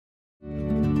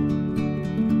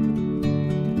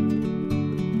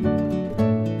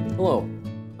Hello,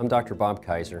 I'm Dr. Bob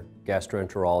Kizer,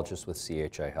 gastroenterologist with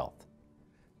CHI Health.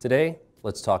 Today,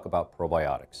 let's talk about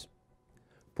probiotics.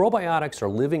 Probiotics are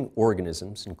living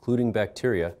organisms, including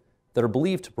bacteria, that are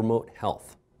believed to promote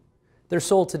health. They're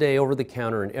sold today over the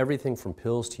counter in everything from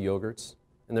pills to yogurts,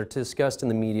 and they're discussed in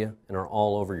the media and are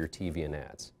all over your TV and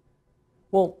ads.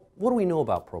 Well, what do we know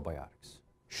about probiotics?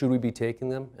 Should we be taking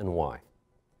them, and why?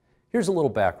 Here's a little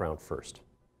background first.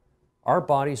 Our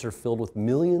bodies are filled with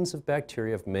millions of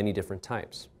bacteria of many different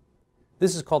types.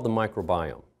 This is called the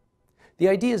microbiome. The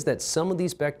idea is that some of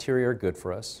these bacteria are good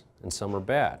for us and some are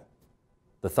bad.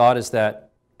 The thought is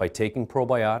that by taking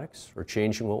probiotics or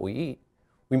changing what we eat,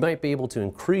 we might be able to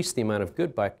increase the amount of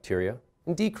good bacteria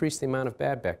and decrease the amount of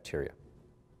bad bacteria.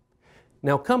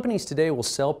 Now, companies today will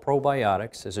sell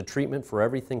probiotics as a treatment for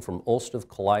everything from ulcerative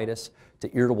colitis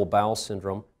to irritable bowel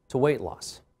syndrome to weight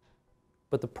loss.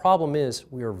 But the problem is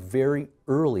we are very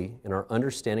early in our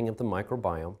understanding of the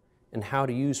microbiome and how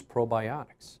to use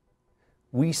probiotics.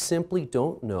 We simply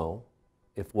don't know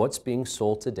if what's being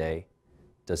sold today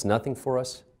does nothing for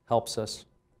us, helps us,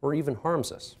 or even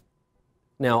harms us.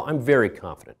 Now, I'm very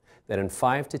confident that in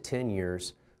 5 to 10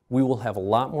 years, we will have a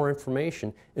lot more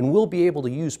information and we'll be able to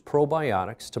use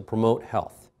probiotics to promote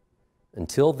health.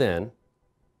 Until then,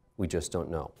 we just don't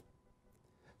know.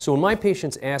 So when my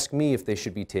patients ask me if they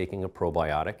should be taking a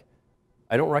probiotic,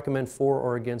 I don't recommend for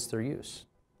or against their use.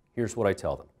 Here's what I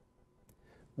tell them.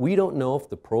 We don't know if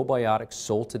the probiotics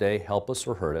sold today help us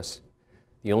or hurt us.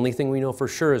 The only thing we know for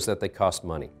sure is that they cost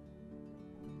money.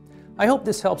 I hope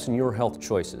this helps in your health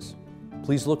choices.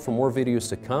 Please look for more videos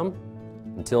to come.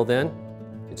 Until then,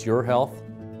 it's your health.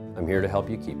 I'm here to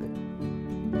help you keep it.